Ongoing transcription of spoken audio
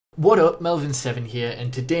What up, Melvin7 here,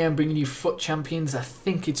 and today I'm bringing you FUT Champions. I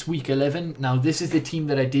think it's week 11. Now this is the team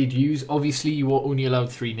that I did use. Obviously you are only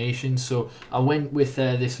allowed 3 nations, so I went with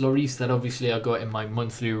this Lloris that obviously I got in my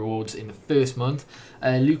monthly rewards in the first month.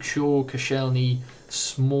 Luke Shaw, Koscielny,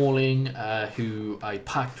 Smalling, who I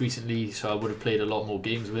packed recently, so I would have played a lot more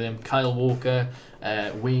games with him. Kyle Walker,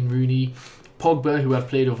 Wayne Rooney, Pogba, who I've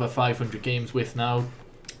played over 500 games with now.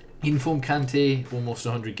 Inform Kante, almost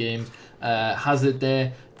 100 games. Hazard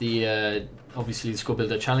there, obviously the Squad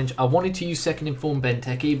Builder Challenge. I wanted to use second Inform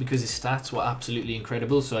Benteke because his stats were absolutely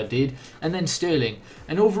incredible, so I did. And then Sterling.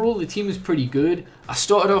 And overall the team was pretty good. I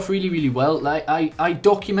started off really well. Like I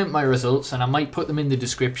document my results, and I might put them in the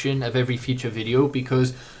description of every future video,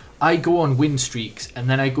 because I go on win streaks and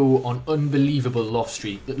then I go on unbelievable loss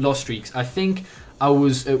streaks. I think I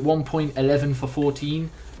was at one point 11 for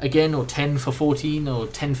 14 again, or 10 for 14, or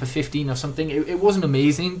 10 for 15 or something. It wasn't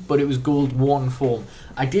amazing, but it was gold 1 form.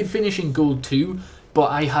 I did finish in gold 2, but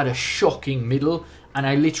I had a shocking middle, and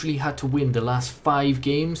I literally had to win the last 5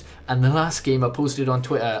 games. And the last game I posted on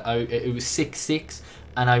Twitter, it was 6-6,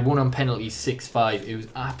 and I won on penalties 6-5. It was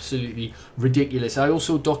absolutely ridiculous. I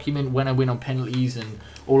also document when I win on penalties and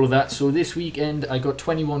all of that. So this weekend I got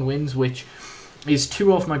 21 wins, which is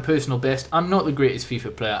 2 off my personal best. I'm not the greatest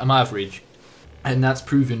FIFA player, I'm average. And that's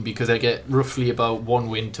proven because I get roughly about 1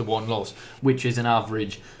 win to 1 loss, which is an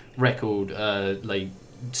average record. Like,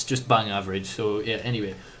 it's just bang average. So yeah,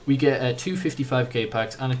 anyway, we get 2 55k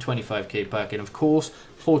packs and a 25k pack, and of course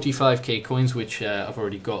 45k coins, which I've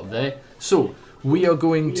already got there. So we are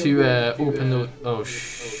going to open the... Oh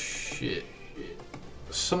shit.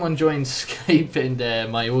 Someone joined Skype,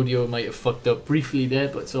 and my audio might have fucked up briefly there,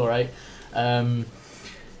 but it's alright.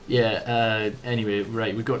 Anyway,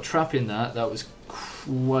 right, we got Trap in that. That was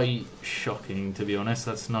quite shocking, to be honest.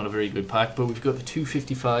 That's not a very good pack, but we've got the 2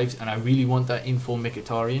 55s, and I really want that Info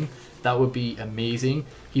Mkhitaryan. That would be amazing.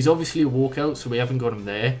 He's obviously a walkout, so we haven't got him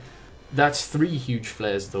there. That's 3 huge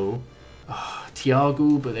flares though.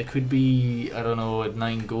 Thiago, but there could be, I don't know, a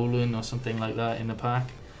 9 Golan or something like that in the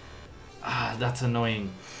pack. That's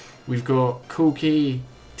annoying. We've got Koke,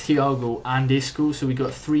 Thiago and Isco, so we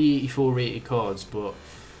got 384 rated cards, but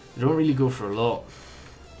they don't really go for a lot,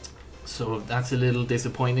 so that's a little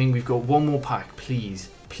disappointing. We've got 1 more pack, please.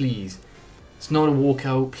 It's not a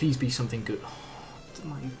walkout, please be something good. Oh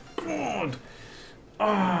my god,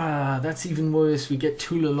 that's even worse. We get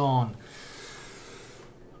Toulalon.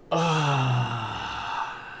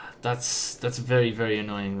 That's very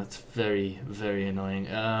annoying. That's very annoying.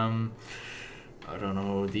 I don't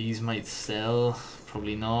know, these might sell,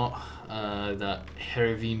 probably not. That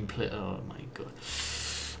Hervine play, oh my god.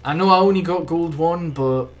 I know I only got gold 1,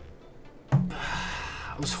 but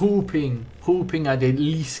I was hoping I'd at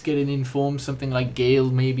least get an Inform, something like Gale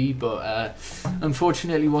maybe, but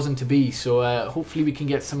unfortunately wasn't to be. So hopefully we can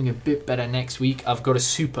get something a bit better next week. I've got a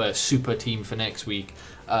super team for next week.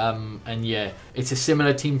 And yeah, it's a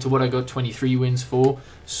similar team to what I got 23 wins for,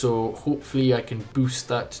 so hopefully I can boost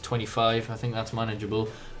that to 25. I think that's manageable,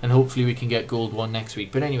 and hopefully we can get gold 1 next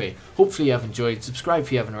week. But anyway, hopefully you have enjoyed. Subscribe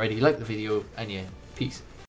if you haven't already, like the video, and yeah, peace.